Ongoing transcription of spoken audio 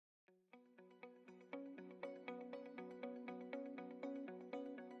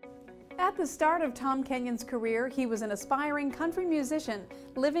At the start of Tom Kenyon's career, he was an aspiring country musician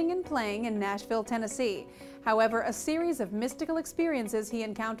living and playing in Nashville, Tennessee. However, a series of mystical experiences he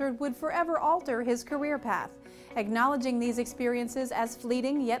encountered would forever alter his career path. Acknowledging these experiences as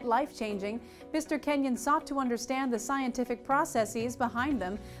fleeting yet life-changing, Mr. Kenyon sought to understand the scientific processes behind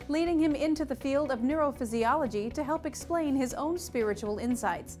them, leading him into the field of neurophysiology to help explain his own spiritual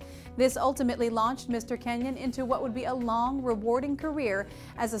insights. This ultimately launched Mr. Kenyon into what would be a long, rewarding career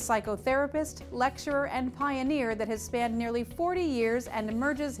as a psychotherapist, lecturer, and pioneer that has spanned nearly 40 years and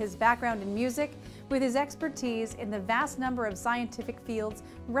merges his background in music with his expertise in the vast number of scientific fields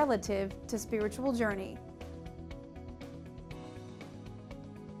relative to spiritual journey.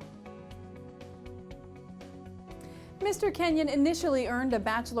 Mr. Kenyon initially earned a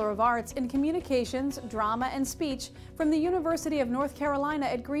Bachelor of Arts in Communications, Drama, and Speech from the University of North Carolina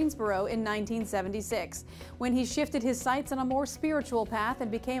at Greensboro in 1976. When he shifted his sights on a more spiritual path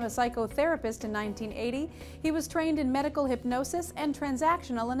and became a psychotherapist in 1980, he was trained in medical hypnosis and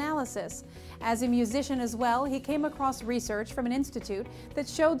transactional analysis. As a musician as well, he came across research from an institute that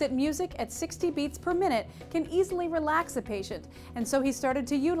showed that music at 60 beats per minute can easily relax a patient, and so he started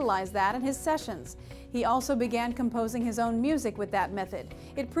to utilize that in his sessions. He also began composing his own music with that method.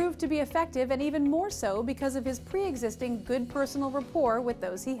 It proved to be effective, and even more so because of his pre-existing good personal rapport with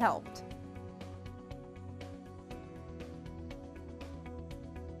those he helped.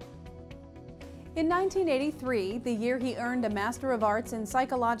 In 1983, the year he earned a Master of Arts in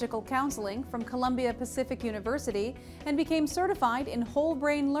Psychological Counseling from Columbia Pacific University and became certified in whole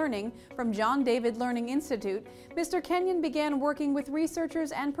brain learning from John David Learning Institute, Mr. Kenyon began working with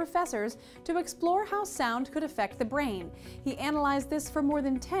researchers and professors to explore how sound could affect the brain. He analyzed this for more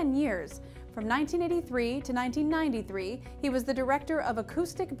than 10 years. From 1983 to 1993, he was the director of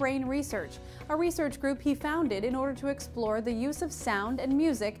Acoustic Brain Research, a research group he founded in order to explore the use of sound and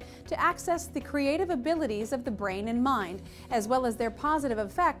music to access the creative abilities of the brain and mind, as well as their positive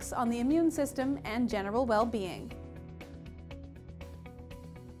effects on the immune system and general well-being.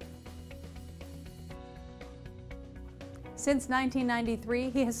 Since 1993,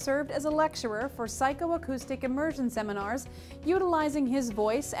 he has served as a lecturer for psychoacoustic immersion seminars, utilizing his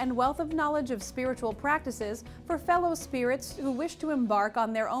voice and wealth of knowledge of spiritual practices for fellow spirits who wish to embark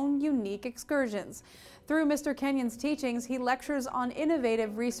on their own unique excursions. Through Mr. Kenyon's teachings, he lectures on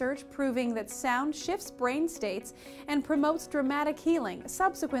innovative research proving that sound shifts brain states and promotes dramatic healing,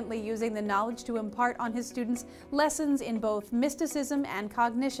 subsequently using the knowledge to impart on his students lessons in both mysticism and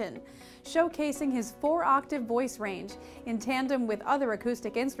cognition. Showcasing his 4-octave voice range, in tandem with other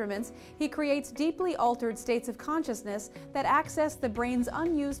acoustic instruments, he creates deeply altered states of consciousness that access the brain's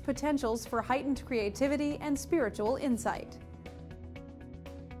unused potentials for heightened creativity and spiritual insight.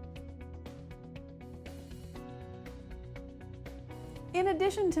 In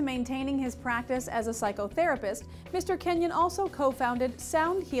addition to maintaining his practice as a psychotherapist, Mr. Kenyon also co-founded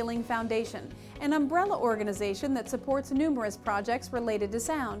Sound Healing Foundation, an umbrella organization that supports numerous projects related to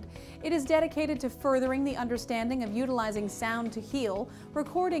sound. It is dedicated to furthering the understanding of utilizing sound to heal,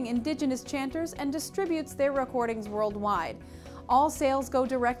 recording indigenous chanters, and distributes their recordings worldwide. All sales go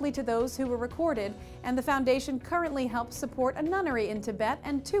directly to those who were recorded, and the foundation currently helps support a nunnery in Tibet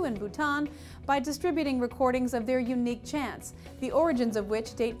and 2 in Bhutan by distributing recordings of their unique chants, the origins of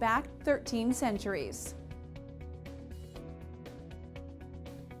which date back 13 centuries.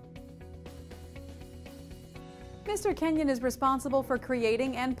 Mr. Kenyon is responsible for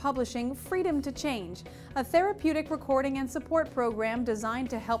creating and publishing Freedom to Change, a therapeutic recording and support program designed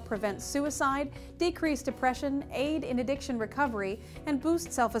to help prevent suicide, decrease depression, aid in addiction recovery, and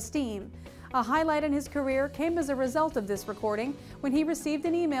boost self-esteem. A highlight in his career came as a result of this recording when he received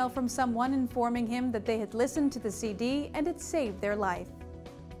an email from someone informing him that they had listened to the CD and it saved their life.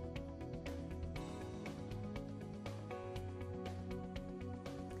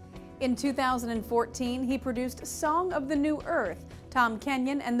 In 2014, he produced Song of the New Earth, Tom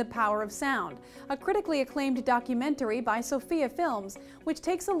Kenyon and the Power of Sound, a critically acclaimed documentary by Sophia Films, which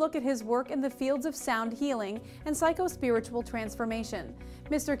takes a look at his work in the fields of sound healing and psychospiritual transformation.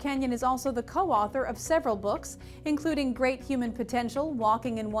 Mr. Kenyon is also the co-author of several books, including Great Human Potential,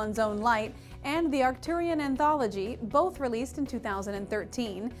 Walking in One's Own Light, and the Arcturian Anthology, both released in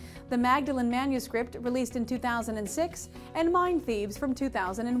 2013, the Magdalene Manuscript, released in 2006, and Mind Thieves from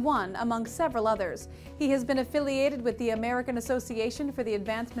 2001, among several others. He has been affiliated with the American Association for the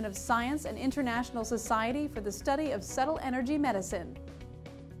Advancement of Science and International Society for the Study of Subtle Energy Medicine.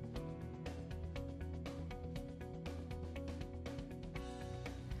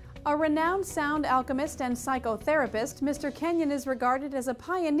 A renowned sound alchemist and psychotherapist, Mr. Kenyon is regarded as a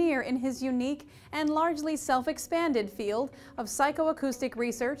pioneer in his unique and largely self-expanded field of psychoacoustic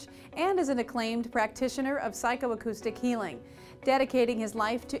research and is an acclaimed practitioner of psychoacoustic healing. Dedicating his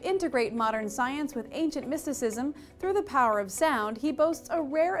life to integrate modern science with ancient mysticism through the power of sound, he boasts a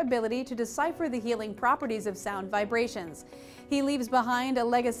rare ability to decipher the healing properties of sound vibrations. He leaves behind a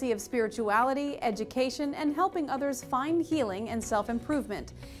legacy of spirituality, education, and helping others find healing and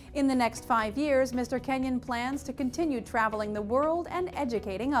self-improvement. In the next 5 years, Mr. Kenyon plans to continue traveling the world and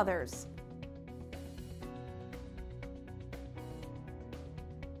educating others.